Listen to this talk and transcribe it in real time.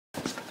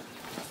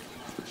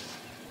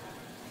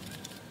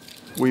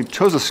We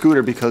chose a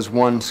scooter because,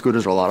 one,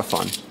 scooters are a lot of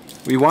fun.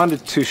 We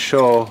wanted to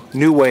show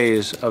new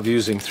ways of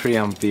using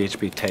 3M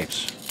VHB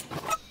tapes.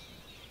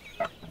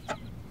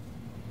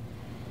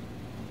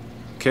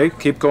 Okay,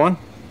 keep going.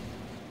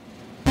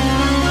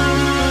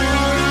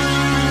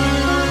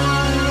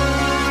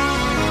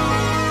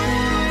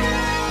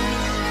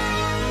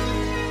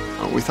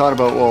 We thought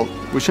about, well,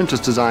 we shouldn't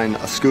just design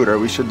a scooter,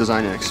 we should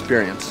design an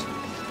experience.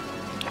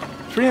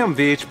 3M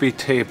VHB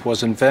tape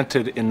was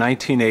invented in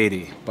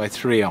 1980 by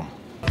 3M.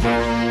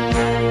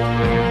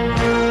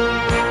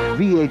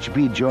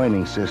 VHB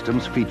joining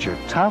systems feature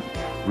tough,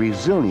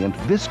 resilient,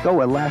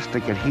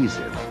 viscoelastic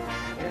adhesives.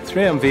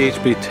 3M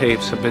VHB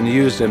tapes have been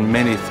used in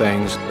many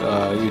things.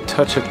 You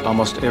touch it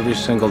almost every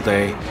single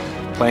day.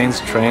 Planes,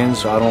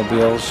 trains,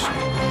 automobiles.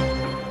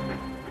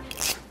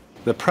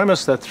 The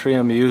premise that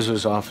 3M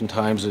uses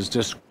oftentimes is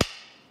just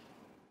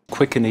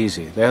quick and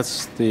easy.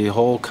 That's the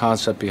whole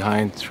concept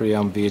behind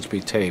 3M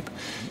VHB tape.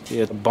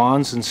 It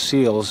bonds and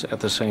seals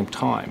at the same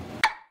time.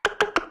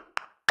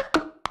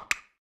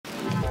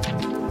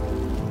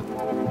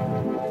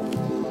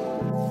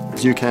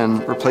 You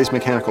can replace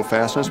mechanical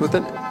fasteners with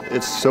it.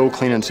 It's so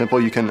clean and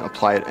simple, you can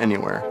apply it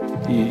anywhere.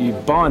 You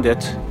bond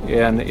it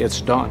and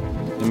it's done.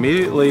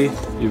 Immediately,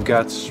 you've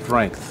got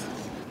strength.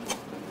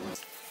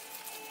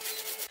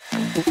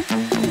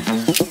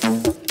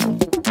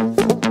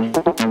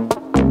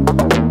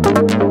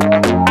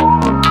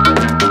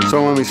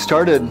 So when we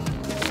started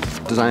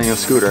designing a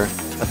scooter,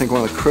 I think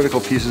one of the critical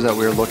pieces that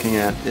we were looking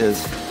at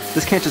is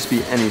this can't just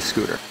be any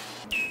scooter.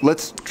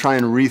 Let's try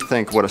and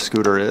rethink what a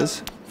scooter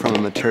is from a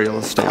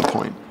material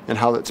standpoint and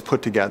how it's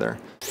put together.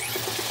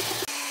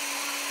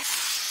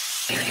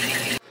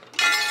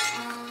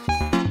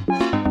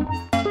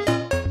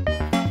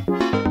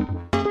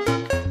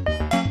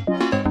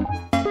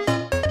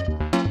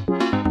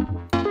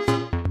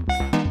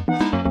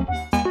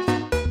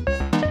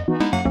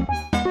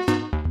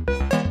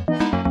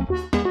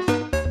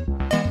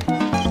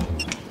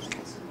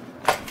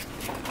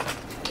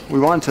 We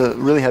wanted to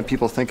really have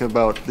people think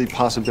about the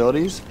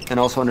possibilities and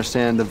also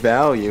understand the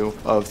value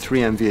of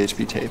 3M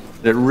VHB tape.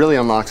 It really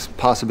unlocks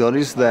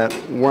possibilities that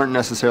weren't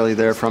necessarily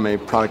there from a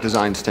product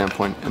design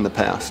standpoint in the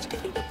past.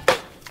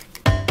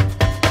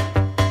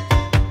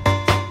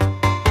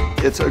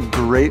 It's a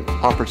great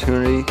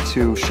opportunity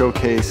to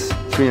showcase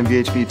 3M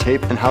VHB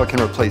tape and how it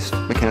can replace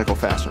mechanical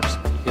fasteners.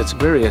 It's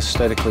very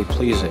aesthetically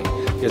pleasing.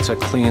 It's a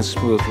clean,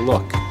 smooth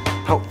look.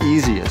 How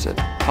easy is it?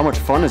 How much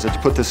fun is it to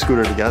put this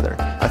scooter together?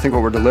 I think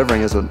what we're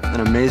delivering is an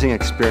amazing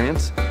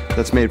experience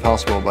that's made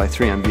possible by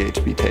 3M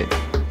VHB tape.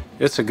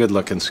 It's a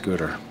good-looking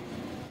scooter.